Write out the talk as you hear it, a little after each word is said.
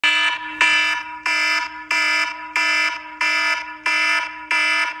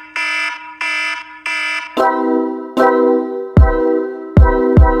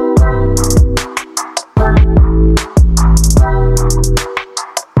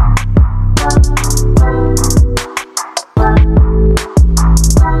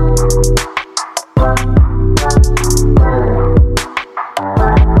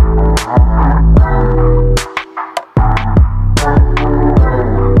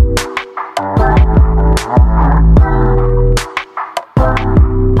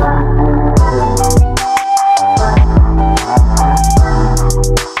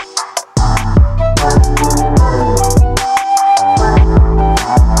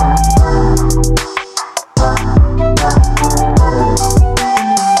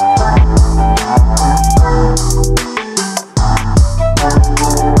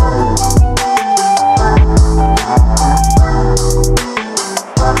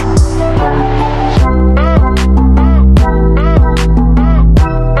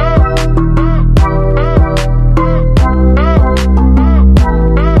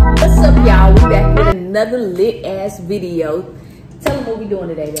video. Tell them what we doing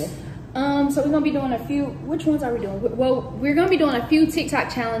today, babe. So we're gonna be doing a few. Which ones are we doing? Well, we're gonna be doing a few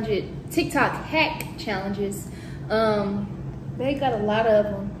TikTok hack challenges. They got a lot of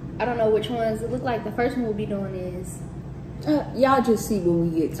them. I don't know which ones. It look like the first one we'll be doing is. Y'all just see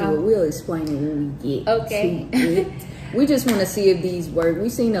when we get to it. We'll explain it when we get okay. to it. We just want to see if these work.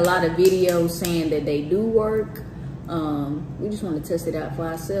 We've seen a lot of videos saying that they do work. We just want to test it out for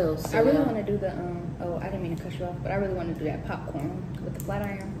ourselves. So I really want to do the oh, I didn't mean to cut you off, but I really want to do that popcorn with the flat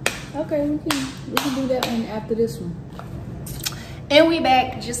iron. Okay, we can do that one after this one. And we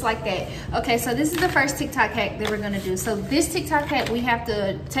back just like that. Okay, so this is the first TikTok hack that we're gonna do. So this TikTok hack, we have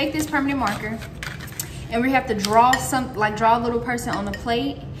to take this permanent marker and we have to draw draw a little person on the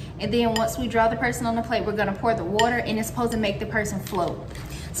plate. And then once we draw the person on the plate, we're gonna pour the water and it's supposed to make the person float.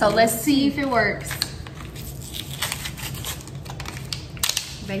 So let's see if it works.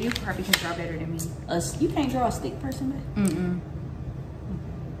 Babe, you probably can draw better than me. You can't draw a stick person, babe? Mm-mm.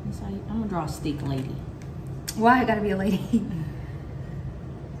 I'm gonna draw a stick lady. Why it gotta be a lady?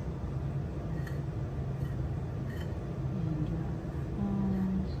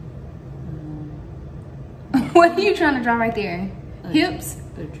 What are you trying to draw right there? Hips?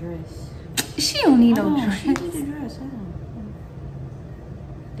 A dress. She don't need no dress. She needs a dress.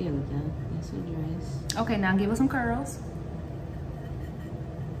 There we go. That's a dress. Okay, now give us some curls.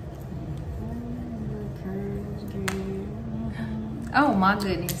 Oh my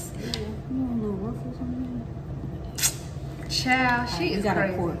goodness. Child, she is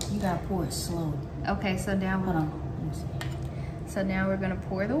crazy. You gotta pour it slow. Okay, so now Hold on. Let me see. So now we're gonna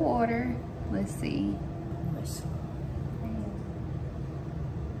pour the water. Let's see.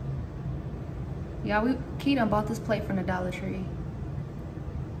 Y'all, Key done bought this plate from the Dollar Tree.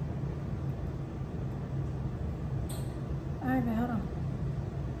 Alright, hold on.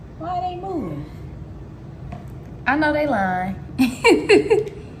 Why are they moving? I know they lying.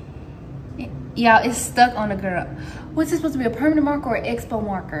 Y'all, it's stuck on the girl. What's this supposed to be, a permanent marker or an expo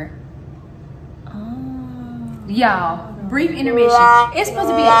marker? Y'all, brief intermission. It's supposed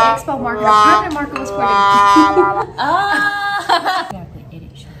to be an expo marker. The permanent marker was for the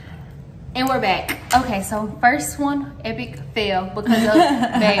And we're back. Okay, so first one, epic fail because of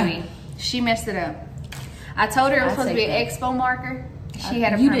baby. She messed it up. I told her it was supposed to be an expo marker. She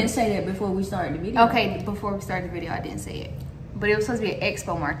had a You didn't say that before we started the video. Okay, before we started the video, I didn't say it. But it was supposed to be an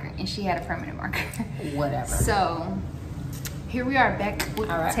expo marker, and she had a permanent marker. Whatever. So, here we are, back with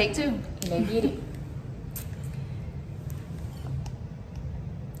take two. They get it.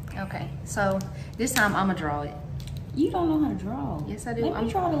 Okay, so this time I'm gonna draw it. You don't know how to draw. Yes, I do. Let me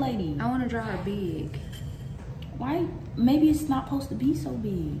draw the lady. I want to draw her big. Why? Maybe it's not supposed to be so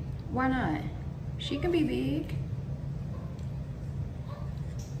big. Why not? She can be big.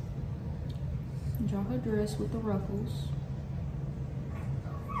 Draw her dress with the ruffles.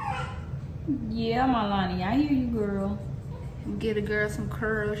 Yeah, my Lonnie, I hear you, girl. Get a girl some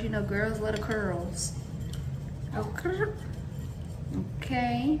curls. You know, girls love the curls.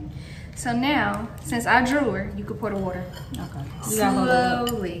 Okay. So now, since I drew her, you can pour the water. Okay.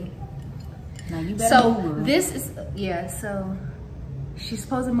 Slowly. Now you better move her. This is, yeah, so she's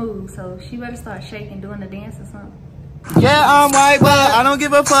supposed to move. So she better start shaking, doing the dance or something. Yeah, I'm white, but I don't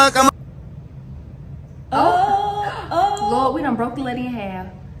give a fuck. Oh, Lord, we done broke the lady in half.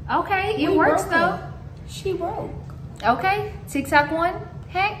 Okay, it works though. She broke. Okay, TikTok one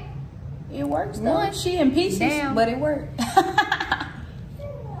hack. It works though. She in pieces, but it worked.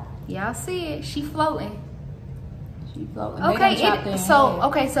 Y'all see it? She floating. She floating.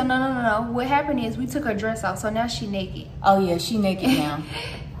 Okay, so no. What happened is we took her dress off, so now she naked. Oh yeah, she naked now.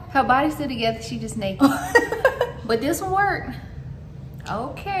 Her body's still together. She just naked. But this one worked.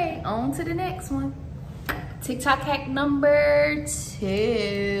 Okay, on to the next one. TikTok hack number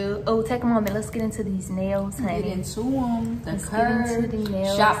 2. Oh, take a moment. Let's get into these nails, honey. Get into them. Let's get into the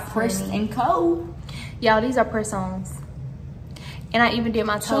nails. Shop pressed and cold. Y'all, these are press-ons. And I even did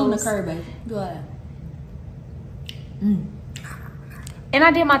my toes. Show them the curve, baby. Go ahead. And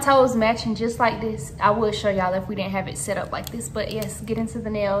I did my toes matching just like this. I would show y'all if we didn't have it set up like this. But yes, get into the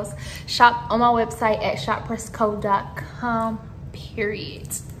nails. Shop on my website at shoppresscode.com, period.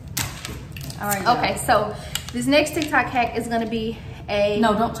 All right. Okay, so this next TikTok hack is gonna be a...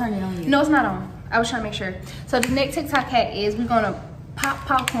 No, don't turn it on yet. No, it's not on. I was trying to make sure. So the next TikTok hack is we're gonna pop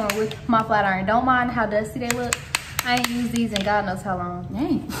popcorn with my flat iron. Don't mind how dusty they look. I ain't used these in God knows how long.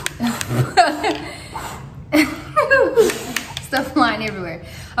 Dang. Stuff flying everywhere.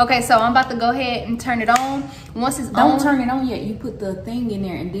 Okay, so I'm about to go ahead and turn it on. Once it's on... Don't turn it on yet. You put the thing in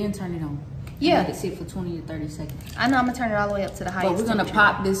there and then turn it on. Yeah. Let it sit for 20 to 30 seconds. I know I'm gonna turn it all the way up to the highest. But we're gonna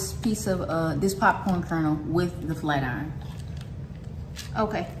pop this piece of this popcorn kernel with the flat iron.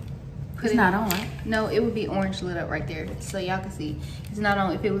 Okay. It's not on, right? No, it would be orange lit up right there, so y'all can see. It's not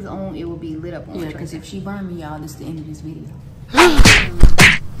on. If it was on, it would be lit up orange. Yeah, because if she burned me, y'all, this is the end of this video.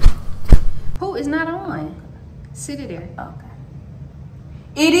 Who is not on? Sit it there. Okay.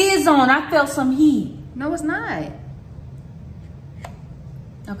 It is on. I felt some heat. No, it's not.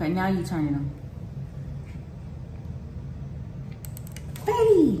 Okay, now you turn it on.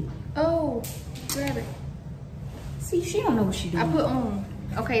 Baby. Oh, grab it. See, she don't know what she doing. I put on.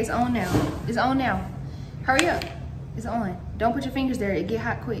 Okay, it's on now. It's on now. Hurry up. It's on. Don't put your fingers there. It get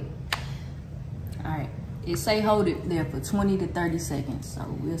hot quick. All right. It say hold it there for 20 to 30 seconds, so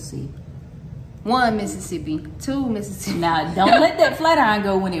we'll see. 1 Mississippi. 2 Mississippi. Now, don't let that flat iron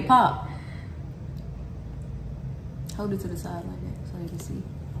go when it pop. Hold it to the side like that so you can see.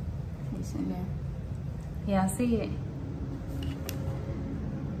 It's in there. Yeah, I see it.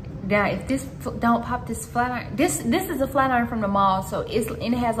 Now, if this don't pop this flat iron, this is a flat iron from the mall, so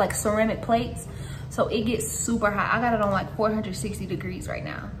it has like ceramic plates, so it gets super hot. I got it on like 460 degrees right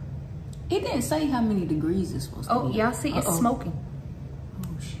now. It didn't say how many degrees it's supposed to be. Oh, y'all see it's smoking.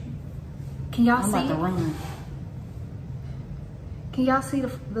 Oh shit! Can y'all see I'm about it? to run. Can y'all see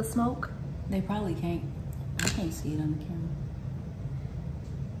the smoke? They probably can't. I can't see it on the camera.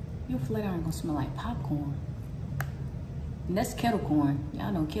 Your flat iron gonna smell like popcorn. And that's kettle corn.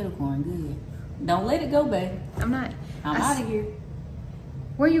 Y'all know kettle corn good. Don't let it go, babe. I'm not. I'm out of here.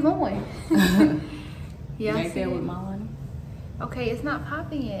 Where you going? Yeah, right there with my money. Okay, it's not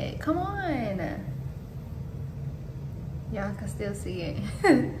popping yet. Come on. Y'all can still see it.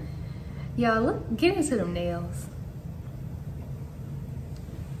 Y'all look, get into them nails.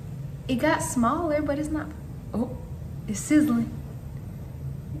 It got smaller, but it's not. Oh, it's sizzling.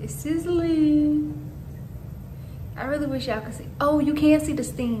 It's sizzling. I really wish y'all could see. Oh, you can see the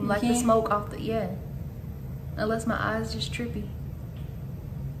steam, like the smoke off the, yeah. Unless my eyes just trippy.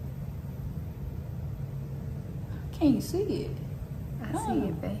 Can't you see it? I see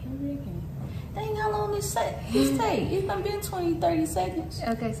it, babe. Dang, how long this take? It's done been 20, 30 seconds.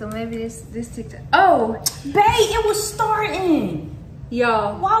 Okay, so maybe this TikTok. Oh, babe, it was starting.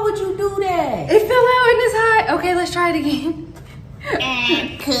 Y'all. Why would you do that? It fell out and it's hot. Okay, let's try it again.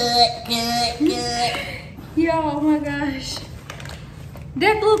 Good. Yo, oh my gosh.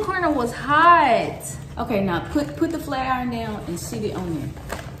 That blue corner was hot. Okay, now put the flat iron down and sit it on there.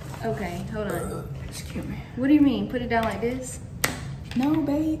 Okay, hold on. Excuse me. What do you mean? Put it down like this? No,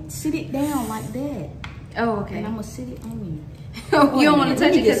 babe. Sit it down like that. Oh, okay. And I'm going to sit it on you. You don't want to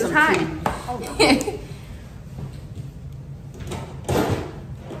touch it because it's hot.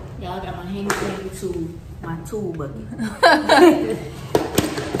 Y'all got my handy dandy tool, my tool bucket.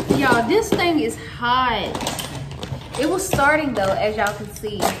 Y'all, this thing is hot. It was starting though, as y'all can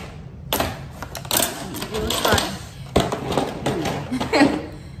see. It was starting.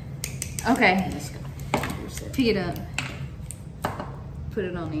 Okay. Let's go. Pick it up. Put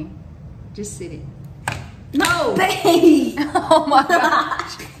it on there. Just sit it. No! Babe! Oh my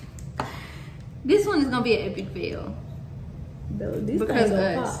gosh. This one is gonna be an epic fail. No, this because of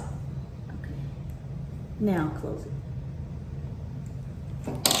us. Pop. Okay. Now close it.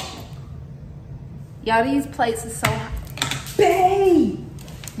 Y'all, these plates are so hot. Babe!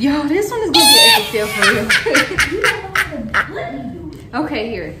 Y'all, this one is gonna be an epic fail for real. You don't know how to let me do it. Okay,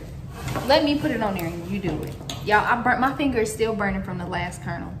 here. Let me put it on there and you do it. Y'all, I burnt, my finger is still burning from the last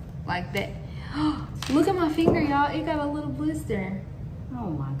kernel. Like that. Look at my finger, y'all. It got a little blister. Oh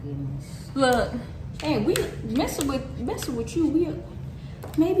my goodness. Look. Hey, we messing with you. We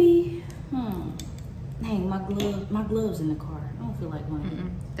maybe. Dang, my gloves in the car. I don't feel like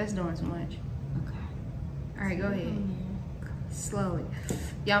going. That's doing too much. Okay. All right, go ahead. Slowly.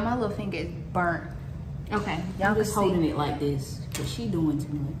 Y'all, my little finger is burnt. Okay, y'all just can holding see. it like this, but she doing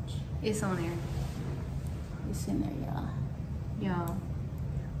too much. It's on there. It's in there, y'all. Y'all,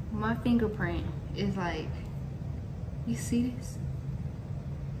 my fingerprint is like, you see this?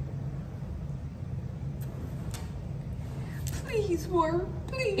 Please work,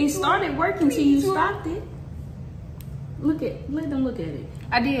 please. It started working till you stopped it. Let them look at it.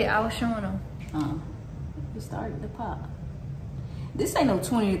 I did, I was showing them. It started to pop. This ain't no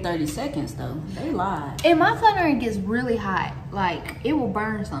 20 to 30 seconds though. They lied. And my flat iron gets really hot. Like, it will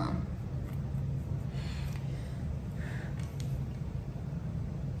burn some.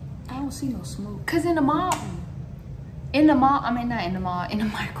 I don't see no smoke. Cause in the mall, I mean not in the mall, in the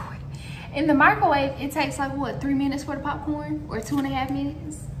microwave. In the microwave, it takes like what, 3 minutes for the popcorn? Or 2.5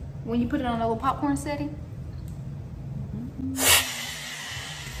 minutes? When you put it on a little popcorn setting?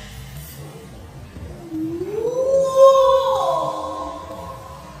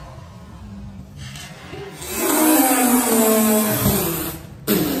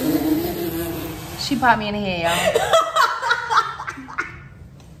 She popped me in the head, y'all.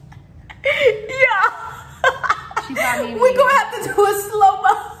 Yeah. She popped me in the We're head. gonna have to do a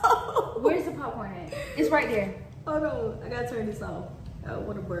slow-mo. Where's the popcorn at? It's right there. Hold on, I gotta turn this off. Oh,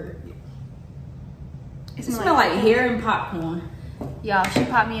 what a bird. It It smells like hair and popcorn. Y'all, she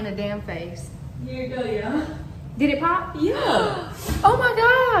popped me in the damn face. Here you go, y'all. Did it pop? Yeah. Oh my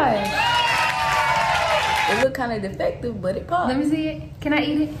God. It looked kind of defective, but it popped. Let me see it. Can I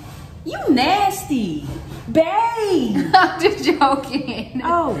eat it? You nasty. Babe. I'm just joking.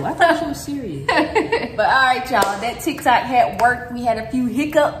 Oh, I thought you were serious. But all right, y'all. That TikTok hat worked. We had a few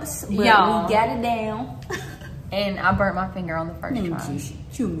hiccups, but Y'all. we got it down. And I burnt my finger on the first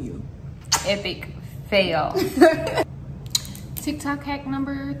try. Epic fail. TikTok hack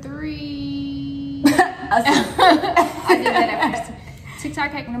number 3. I did that at first.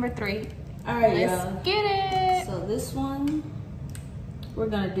 TikTok hack number 3. All right, Let's y'all. get it. So this one, we're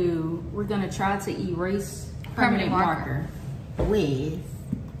gonna try to erase permanent marker with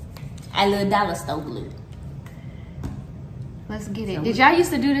a little dollar store glue. Let's get it. Did y'all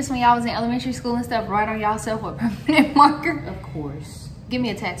used to do this when y'all was in elementary school and stuff? Write on y'all self with permanent marker? Of course. Give me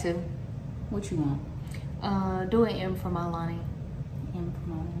a tattoo. What you want? Do an M for Milani. M for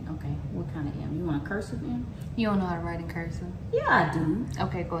mine. Okay. What kind of M? You want a cursive M? You don't know how to write in cursive. Yeah, I do.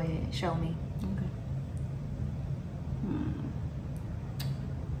 Okay, go ahead. Show me. Okay.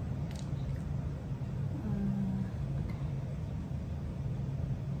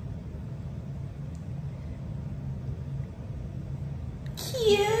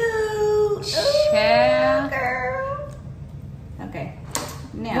 Cute. Yeah. Girl. Okay.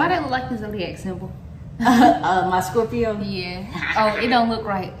 Now. Why that look like the zodiac symbol? My Scorpio. Yeah. Oh, it don't look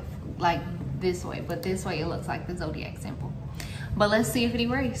right like this way, but this way it looks like the zodiac symbol. But let's see if it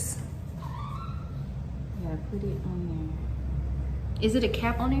erases. Yeah, put it on Is it a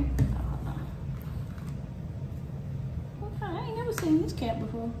cap on there? there. Okay, I ain't never seen this cap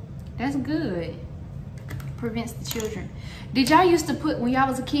before. That's good. Prevents the children. Did y'all used to put, when y'all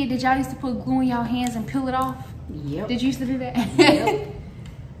was a kid, did y'all used to put glue in y'all hands and peel it off? Yep. Did you used to do that? Yep.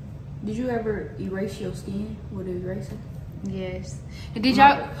 Did you ever erase your skin with an eraser? Yes. Did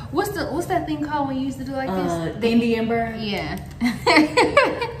y'all, what's that thing called when you used to do like this? The Indian burn. Yeah.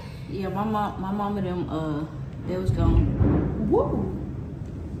 Yeah, my mom and them, they was going, woo.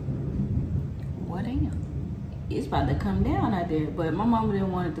 What damn? It's about to come down out there. But my mom and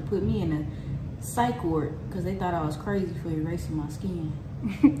them wanted to put me in a psych ward because they thought I was crazy for erasing my skin.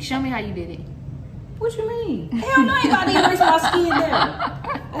 Show me how you did it. What you mean? Hell no, I ain't about to erase my skin there.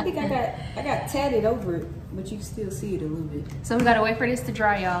 I think I got tatted over it, but you can still see it a little bit. So we gotta wait for this to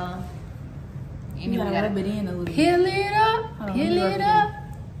dry, y'all. And You then we gotta gotta rub it in a little bit. peel it up, Hold on, peel let me rub it it up.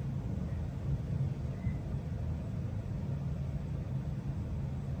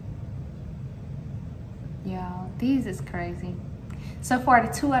 Y'all, these is crazy. So far,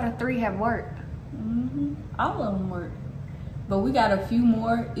 the 2 out of 3 have worked. All of them work. But we got a few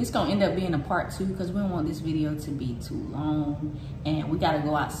more. It's gonna end up being a part 2 because we don't want this video to be too long. And we gotta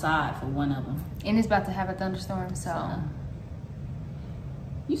go outside for one of them. And it's about to have a thunderstorm, so.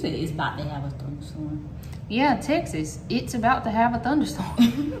 You said it's about to have a thunderstorm. Yeah, Texas, it's about to have a thunderstorm.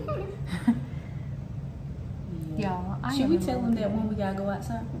 Y'all, I Should am we in tell love them with that it. when we gotta go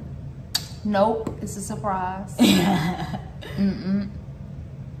outside? Nope, it's a surprise. Mm-mm.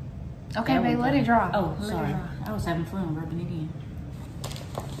 Okay, That babe, one let it dry. Oh, Let it sorry. dry. I was having fun rubbing it in.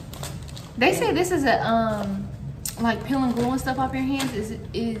 They say this is a like peeling glue and stuff off your hands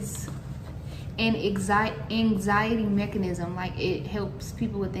is an anxiety mechanism. Like it helps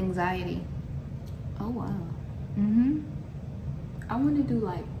people with anxiety. Oh wow. Mm-hmm. I want to do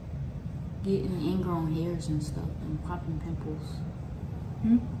like getting ingrown hairs and stuff and popping pimples.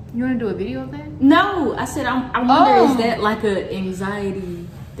 Hmm? You want to do a video of that? No, I said I wonder Oh. is that like a anxiety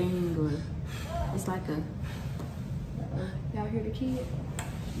thing or it's like a. Y'all hear the kid?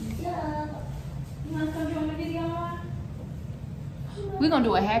 Yeah. You want to come join the video on? We're gonna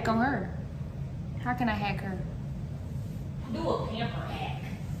do a hack on her. How can I hack her? Do a pamper hack.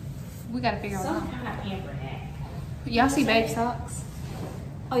 We gotta figure out Some how. kind of pamper hack. Y'all see babe socks?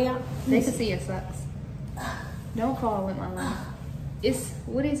 Oh yeah. They can see your socks. Don't fall with my life. It's,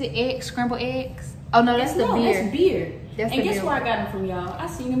 what is it, eggs, scrambled eggs? Oh no, that's the beer. That's beer. That's and the guess beer where I one. got them from, y'all? I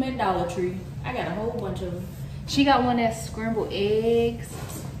seen them at Dollar Tree. I got a whole bunch of them. She got one that's scrambled eggs.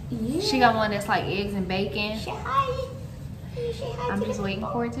 Yeah. She got one that's like eggs and bacon. Say hi. Say hi. I'm just waiting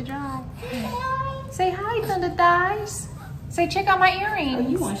for it to dry. Hi. Say hi, Thunder Thighs. Say, check out my Oh,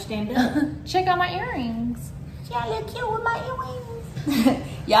 earrings. you want to stand up? Check out my earrings. Y'all look cute with my earrings.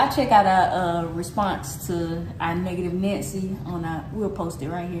 Y'all check out our response to our negative Nancy on our. We'll post it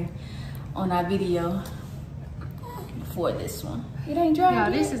right here. on our video for this one. It ain't dry.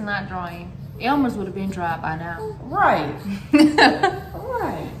 Y'all, this is not drying. Elmer's would have been dry by now. Right.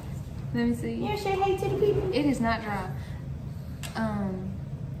 Right. Let me see. You say hey to the people. It is not dry.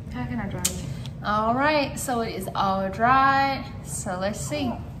 How can I dry it? All right, so it is all dried. So let's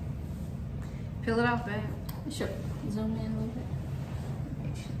see. Peel it off, babe. Sure. Zoom in a little bit.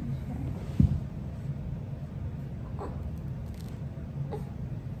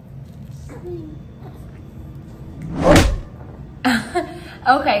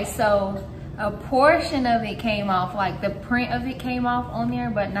 Okay, so a portion of it came off, like the print of it came off on there,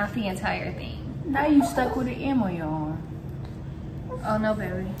 but not the entire thing. Now you stuck with an M on your arm. Oh no,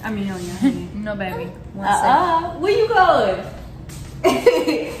 baby. I mean on your hand. No, baby. One second. Where you going?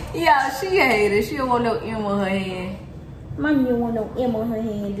 Yeah, she hate it. She don't want no M on her hand. Mommy don't want no M on her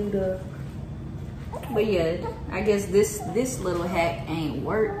hand, do the. But yeah, I guess this little hack ain't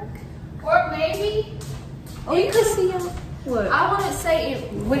work. Or maybe. Oh, you can see your. What? I wouldn't say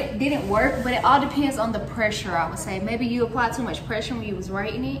it didn't work, but it all depends on the pressure, I would say. Maybe you applied too much pressure when you was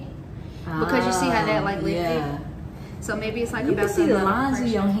writing it. Because you see how that like lifted. Yeah. So maybe it's like You about can see the amount of lines of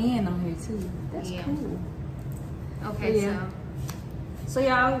pressure. your hand on here too. That's Yeah. cool. Okay, Yeah. So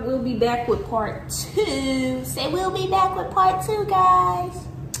y'all, we'll be back with part 2. Say we'll be back with part 2, guys.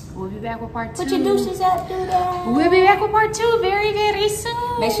 we'll be back with part 2. Put your deuces up, do that. We'll be back with part 2 very, very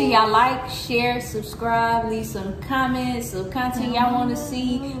soon. Make sure y'all like, share, subscribe, leave some comments of content y'all want to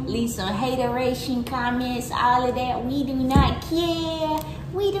see, leave some hateration comments, all of that. We do not care.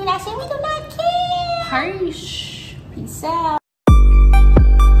 We do not care. Hush. Peace out.